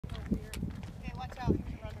Okay, watch out. Oh,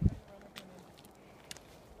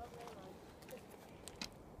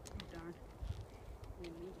 darn. We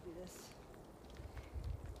didn't need to do this.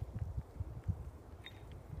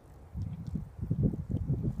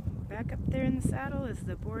 Back up there in the saddle is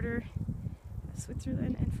the border of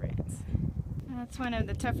Switzerland and France. That's one of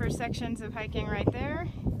the tougher sections of hiking right there.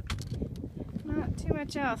 Not too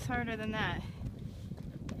much else harder than that.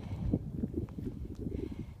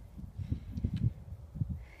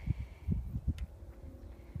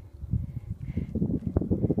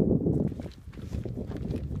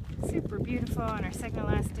 Super beautiful on our second to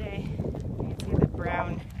last day. You can see the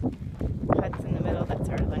brown huts in the middle. That's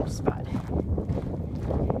our lunch spot.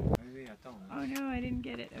 Oh no, I didn't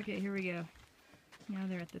get it. Okay, here we go. Now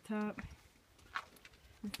they're at the top.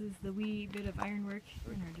 This is the wee bit of ironwork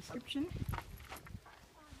in our description.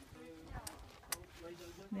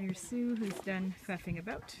 There's Sue, who's done faffing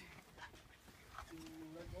about.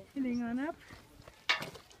 Heading on up.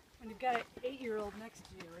 When you've got an 8-year-old next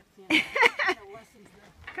to you, it's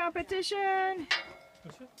Competition!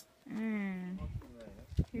 And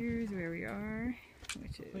here's where we are,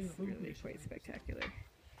 which is really quite spectacular.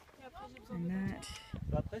 And that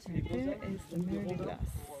right there is the Mer de Glace,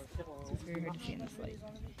 which is very hard to see in this light.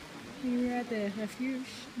 We were at the Refuge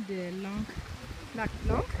de Blanc, Blanc,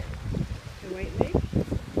 the White Lake.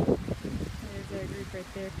 There's our group right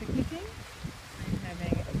there picnicking. I'm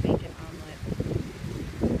having a bacon omelet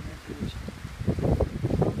in the Refuge.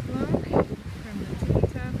 Blanc, from the tippy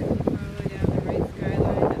top, if you follow down the right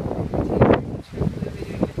skyline, that's the Argentiere, which hopefully we'll be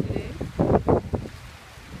doing yesterday.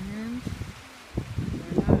 And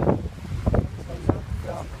voila.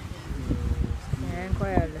 C'est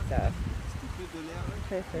incroyable ça.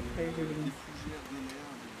 Très très très joli.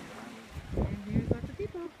 And here's lots of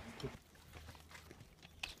people.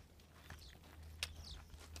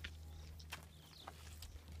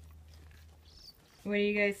 What do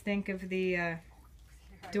you guys think of the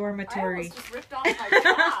dormitory? I almost just ripped off my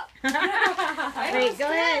top. Wait, go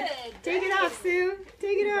ahead. Take it off, Sue.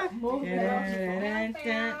 Take it off.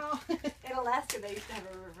 In Alaska, they used to have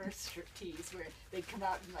a reverse striptease where they'd come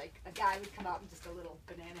out and like a guy would come out in just a little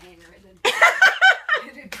banana hanger and then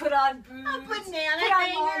they'd put on boots, put on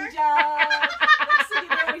long johns. Next thing you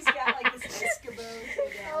know, he's got like this Eskimo.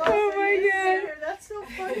 Oh my god. That's so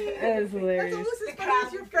funny. That is hilarious. That's almost as funny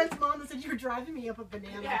as your friend's mom that said you were driving me up a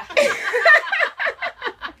banana. Yeah.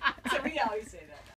 So we always say that.